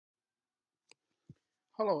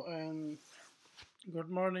Hello and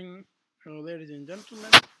good morning, ladies and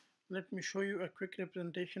gentlemen. Let me show you a quick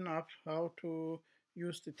representation of how to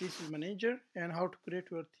use the Thesis Manager and how to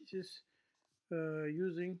create your thesis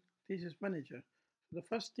using Thesis Manager. The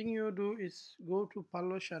first thing you do is go to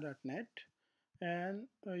palosha.net and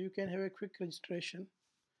you can have a quick registration.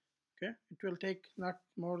 Okay, it will take not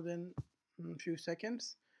more than a few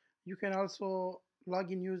seconds. You can also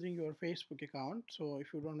log in using your Facebook account. So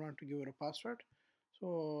if you don't want to give it a password,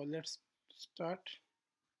 so let's start.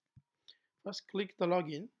 First click the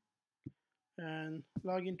login and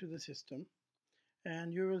log into the system,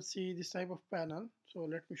 and you will see this type of panel. So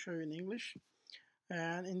let me show you in English.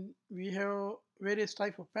 And we have various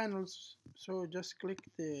type of panels, so just click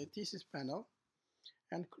the thesis panel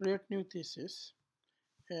and create new thesis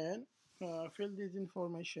and fill this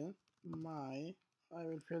information. I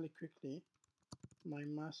will fill it quickly. My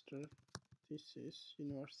master thesis,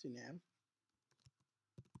 university name,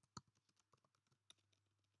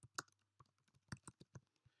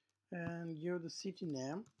 and give the city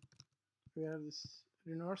name where this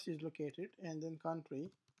university is located, and then country.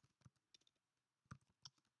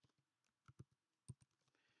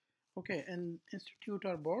 Okay, and institute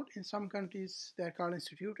or board. In some countries they are called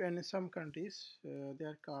institute, and in some countries they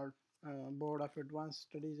are called Board of Advanced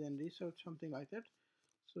Studies and Research, something like that.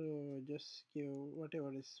 So just give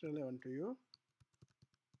whatever is relevant to you.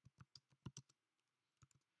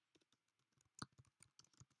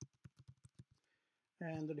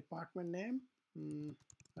 And the department name,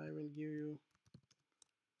 I will give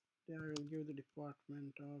the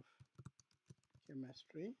Department of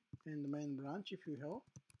Chemistry, and the main branch if you have,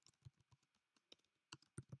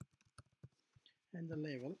 and the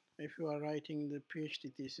level. If you are writing the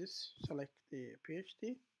PhD thesis, select the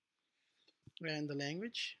PhD, and the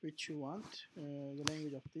language which you want. The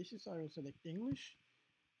language of thesis, I will select English,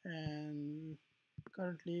 and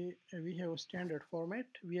currently we have a standard format.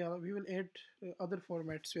 We will add other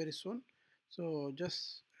formats very soon, so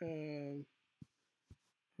just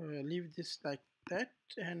leave this like that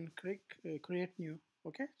and click create new.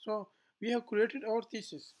 Okay, so we have created our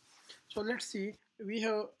thesis. So let's see, we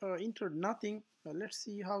have entered nothing. Let's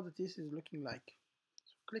see how the thesis is looking like.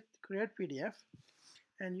 So click create PDF,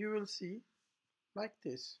 and you will see like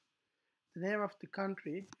this: the name of the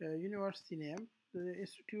country, university name, the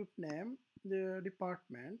institute name, the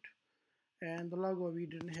department, and the logo we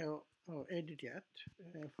didn't have added yet.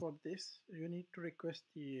 For this you need to request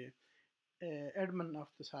the admin of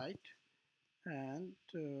the site, and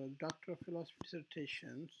Doctor of Philosophy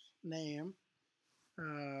dissertation's name,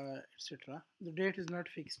 etc. The date is not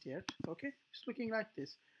fixed yet. Okay, it's looking like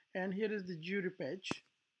this. And here is the jury page.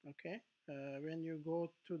 Okay, when you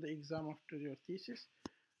go to the exam after your thesis,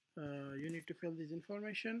 you need to fill this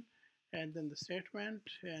information, and then the statement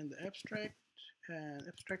and the abstract, and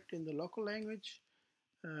abstract in the local language,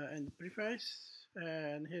 and the preface.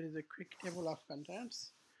 And here is a quick table of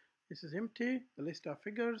contents. This is empty. The list of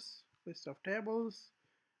figures, list of tables,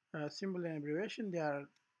 symbol and abbreviation, they are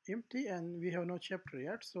empty, and we have no chapter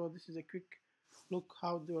yet. So this is a quick look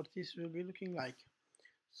how your thesis will be looking like.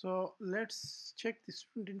 So let's check the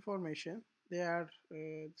student information. They are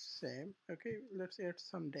same. Okay, let's add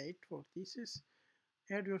some date for thesis.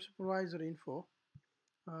 Add your supervisor info.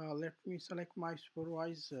 Let me select my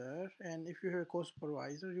supervisor, and if you have a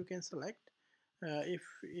co-supervisor, you can select. If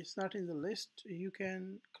it's not in the list, you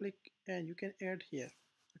can click and you can add here.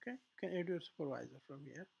 Okay, you can add your supervisor from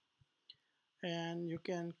here, and you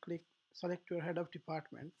can click select your head of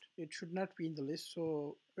department. It should not be in the list,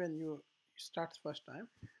 so when you start first time,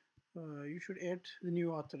 you should add the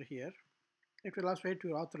new author here. It will also add to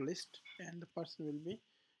your author list, and the person will be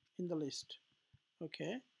in the list.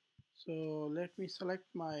 Okay, so let me select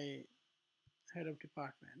my head of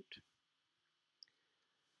department,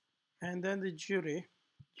 and then the jury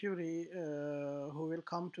who will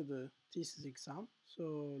come to the thesis exam.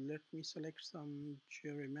 So let me select some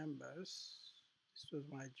jury members. This was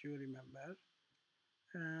my jury member,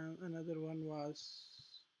 and another one was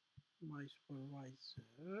my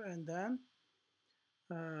supervisor, and then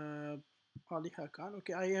Ali Hakan.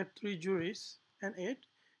 Okay, I add 3 juries and 8.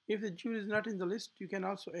 If the jury is not in the list, you can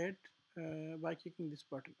also add by clicking this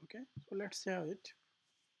button. Okay, so let's save it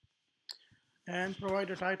and provide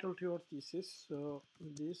a title to your thesis. So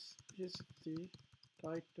this is the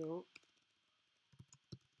title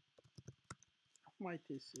of my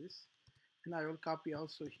thesis, and I will copy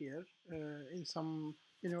also here. In some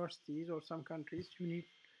universities or some countries, you need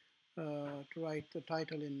to write the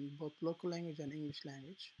title in both local language and English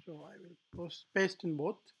language. So I will paste in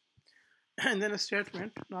both. And then a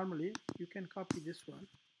statement. Normally you can copy this one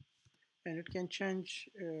and it can change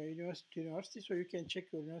university to university, so you can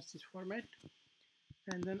check your university's format.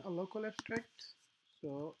 And then a local abstract,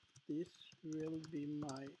 so this will be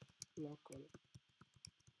my local.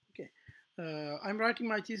 Okay, I'm writing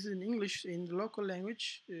my thesis in English. In the local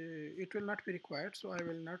language, it will not be required, so I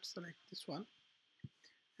will not select this one,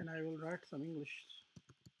 and I will write some English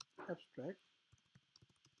abstract.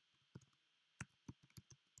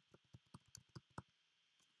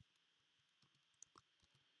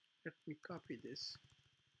 Let me copy this,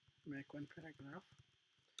 make one paragraph,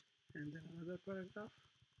 and then another paragraph.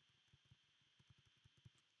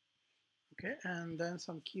 Okay, and then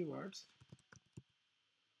some keywords.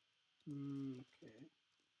 Okay,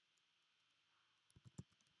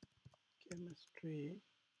 chemistry,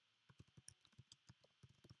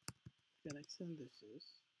 can synthesis.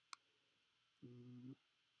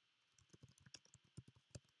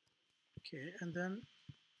 Okay, and then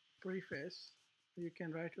preface. You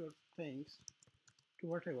can write your things to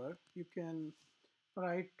whatever. You can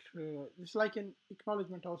write, it's like an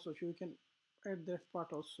acknowledgement also, so you can add that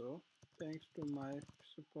part also. Thanks to my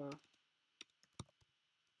super,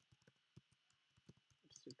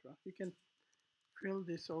 etc. You can fill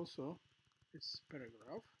this also, this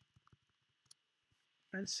paragraph,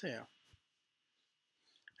 and save.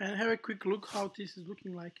 And have a quick look how this is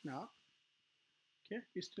looking like now. Okay,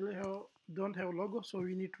 we still don't have a logo, so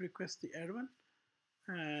we need to request the add one.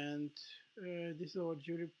 And this is our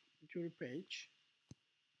jury page.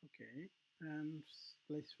 Okay, and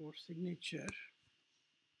place for signature,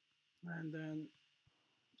 and then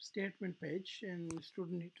statement page, and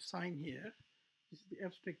student need to sign here. This is the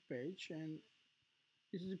abstract page, and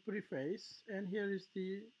this is the preface, and here is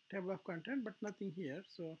the table of content, but nothing here.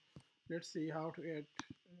 So let's see how to add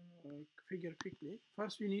figure quickly.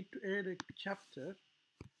 First, we need to add a chapter,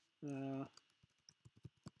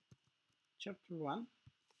 chapter 1.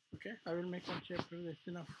 Okay, I will make one chapter, that's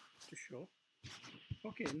enough to show.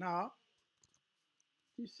 Okay, now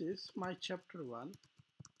this is my chapter 1,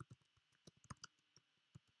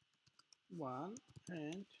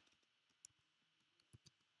 and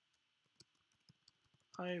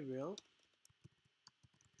I will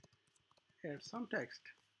add some text.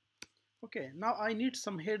 Okay, now I need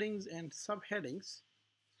some headings and subheadings.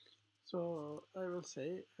 So I will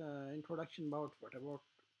say introduction about what about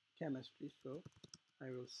chemistry. So I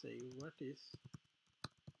will say what is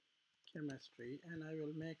chemistry, and I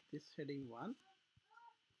will make this heading 1,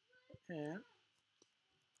 and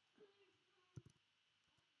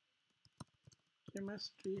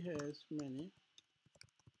chemistry has many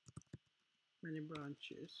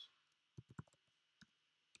branches,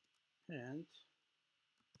 and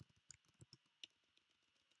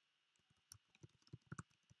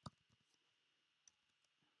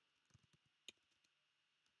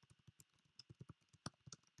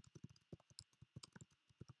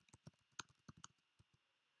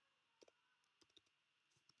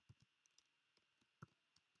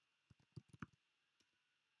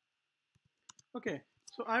okay,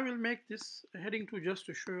 so I will make this heading 2 just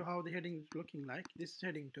to show you how the heading is looking like. This is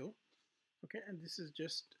heading 2. Okay, and this is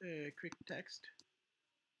just a quick text.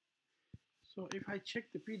 So if I check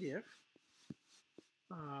the PDF,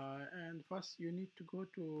 and first you need to go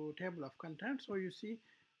to table of content. So you see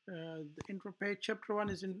the intro page, chapter 1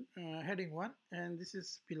 is in heading 1, and this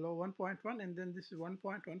is below 1.1, and then this is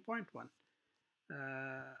 1.1.1.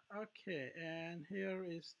 Okay, and here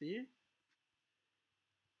is the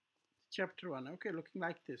chapter 1. Okay, looking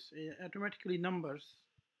like this, automatically numbered.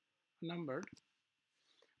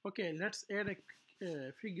 Okay, let's add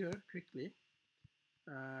a figure quickly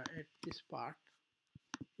at this part.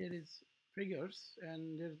 Here is figures,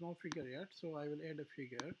 and there's no figure yet, so I will add a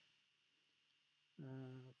figure.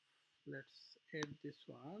 Let's add this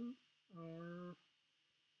one or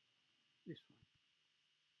this one.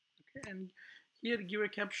 Okay, and here give a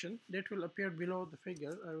caption that will appear below the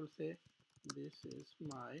figure. I will say this is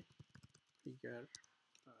my figure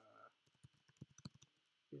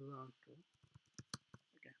belong to.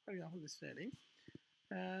 Okay, for example, this heading,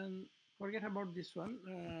 and forget about this one.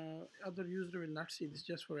 Other user will not see this,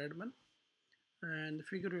 just for admin. And the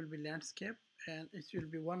figure will be landscape, and it will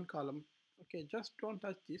be one column. Okay, just don't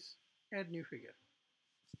touch this. Add new figure.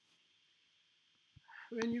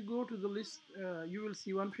 When you go to the list, you will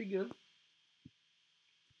see one figure.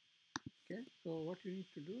 Okay, so what you need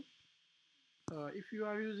to do, if you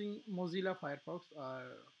are using Mozilla Firefox or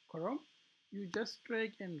Chrome, you just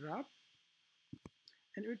drag and drop,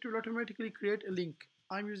 and it will automatically create a link.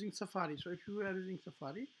 I'm using Safari, so if you are using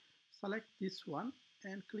Safari, select this one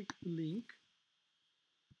and click link,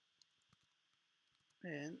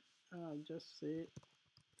 and just say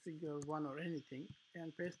figure 1 or anything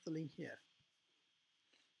and paste the link here.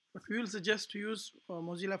 But we will suggest to use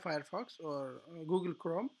Mozilla Firefox or Google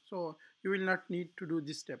Chrome, so you will not need to do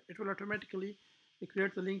this step. It will automatically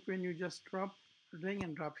create the link when you just drag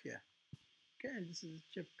and drop here. Okay, and this is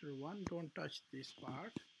chapter 1. Don't touch this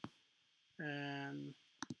part and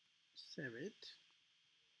save it.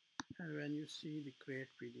 And when you see the create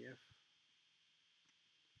PDF,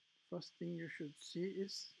 first thing you should see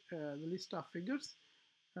is the list of figures.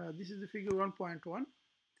 This is the figure 1.1,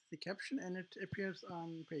 the caption, and it appears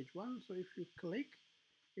on page 1. So if you click,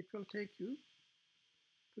 it will take you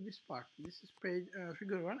to this part. This is page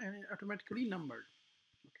figure 1 and it automatically numbered.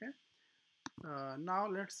 Okay. Now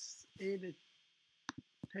let's add a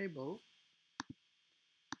table.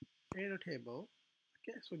 Add a table.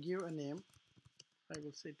 Okay. So give a name. I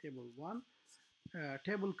will say table 1.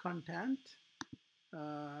 Table content.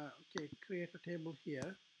 Okay. Create a table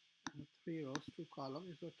here. 3 rows, 2 columns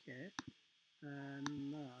is okay.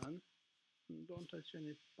 And none. Don't touch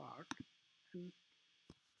any part. And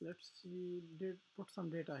let's see. Put some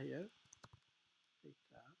data here.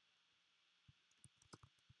 Data.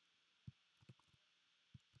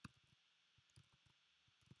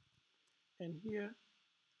 And here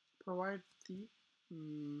provide the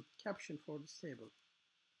caption for this table.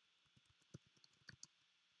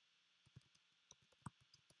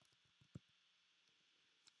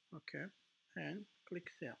 Okay, and click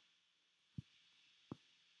save.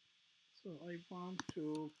 So I want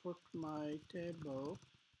to put my table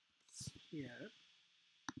here.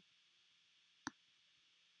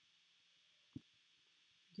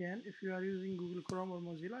 Again, if you are using Google Chrome or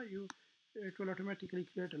Mozilla, it will automatically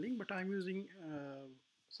create a link, but I'm using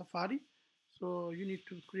Safari, so you need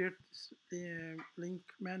to create this link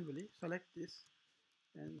manually. Select this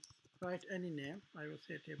and write any name. I will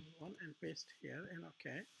say table 1 and paste here and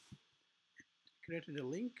okay. Created a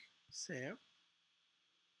link, save,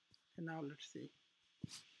 and now let's see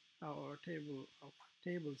our table of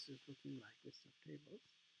tables is looking like list of tables.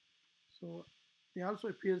 So it also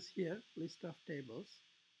appears here list of tables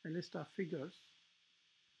and list of figures,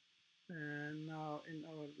 and now in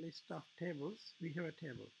our list of tables we have a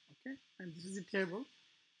table. Okay, and this is the table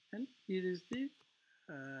and here is the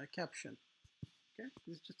caption. Okay,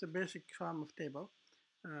 this is just a basic form of table.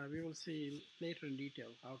 We will see later in detail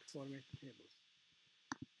how to format the tables.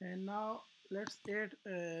 And now let's add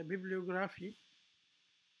a bibliography.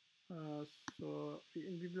 So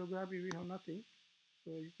in bibliography we have nothing,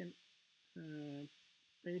 so you can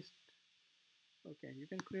paste. Okay, you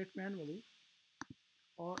can create manually,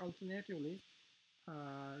 or alternatively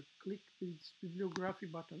click this bibliography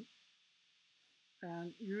button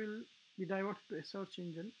and you will be diverted to a search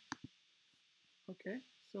engine. Okay,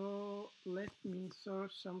 so let me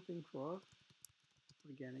search something for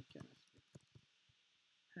organic chemistry,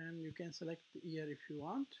 and you can select the year if you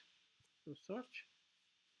want to search.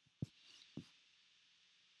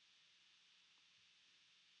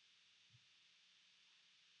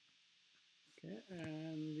 Okay,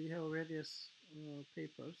 and we have various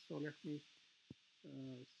papers, so let me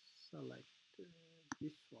select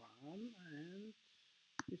this one and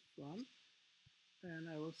this one, and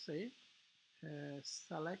I will say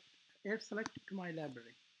add selected to my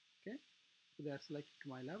library. Okay, so they are selected to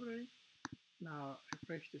my library. Now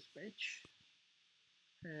refresh this page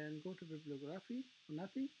and go to bibliography,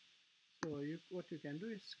 nothing. So what you can do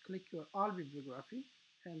is click your all bibliography,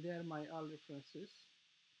 and there are my all references.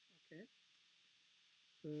 Okay,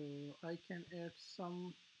 so I can add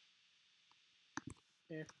some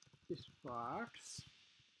at this part,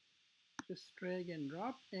 just drag and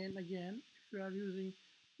drop. And again, if you are using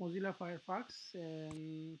Mozilla Firefox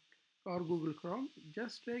or Google Chrome,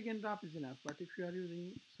 just drag and drop is enough. But if you are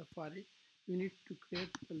using Safari, you need to create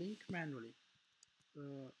the link manually. So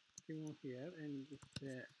remove here and just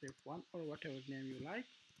F1 or whatever name you like.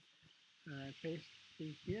 Paste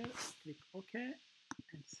in here, click OK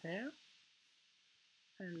and save.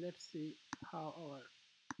 And let's see how our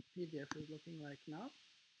PDF is looking like now.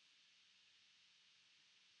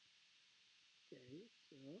 Okay,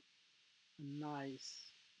 so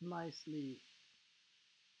nicely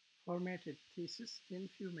formatted thesis in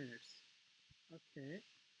few minutes. Okay,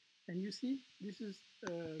 and you see this is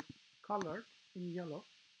colored in yellow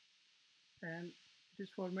and it is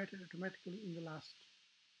formatted automatically in the last.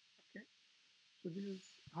 Okay, so this is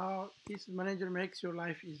how Thesis Manager makes your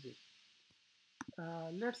life easy.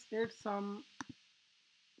 Let's add some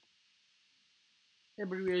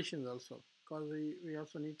abbreviations also, because we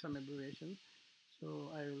also need some abbreviations.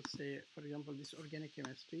 So I will say, for example, this organic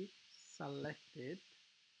chemistry selected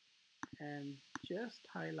and just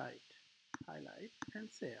highlight and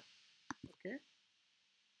save. Okay,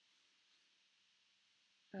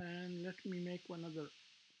 And let me make one other,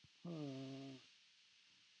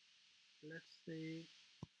 let's say,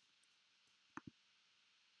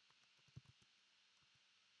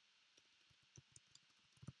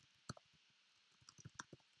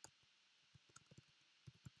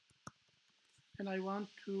 and I want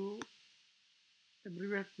to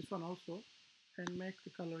abbreviate this one also and make the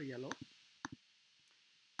color yellow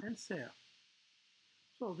and save.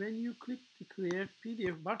 So when you click the create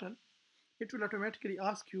PDF button, it will automatically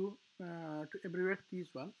ask you to abbreviate these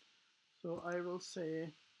one. So I will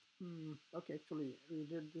say, okay, actually we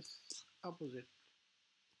did this opposite.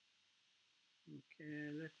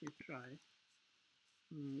 Okay, let me try.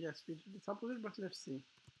 Yes, we did this opposite, but let's see.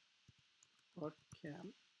 Or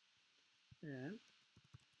cam and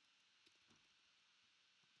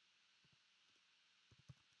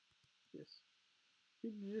yes, we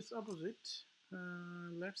did this opposite.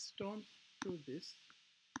 Let's don't do this.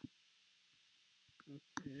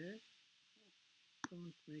 Okay,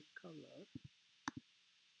 don't make color.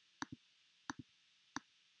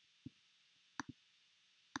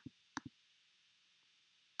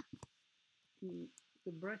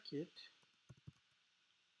 The bracket,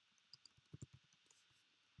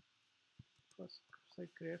 first I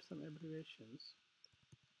create some abbreviations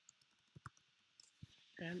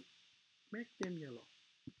and make them yellow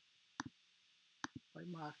by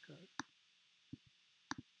marker.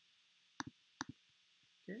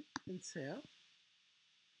 Okay, and save.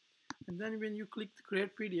 And then when you click the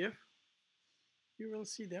create PDF, you will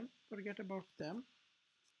see them. Forget about them.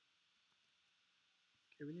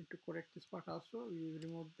 Okay, we need to correct this part also. We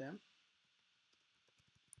remove them.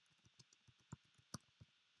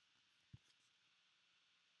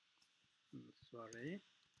 Sorry,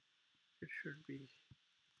 it should be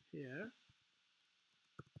here.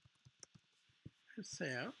 And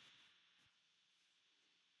save.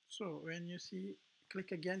 So when you see,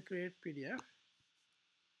 click again, create PDF.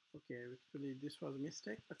 Okay, actually this was a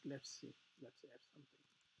mistake, but let's see. Let's add something.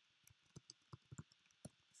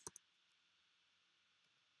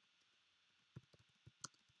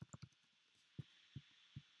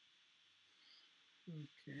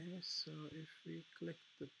 Okay, so if we click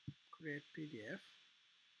the create PDF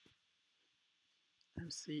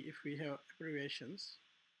and see if we have abbreviations,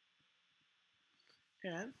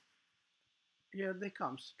 and here they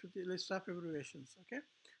comes to the list of abbreviations. Okay,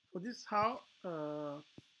 so this is how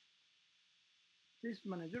Thesis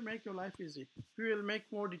Manager make your life easy. We will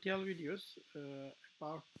make more detailed videos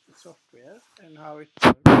about the software and how it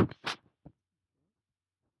works.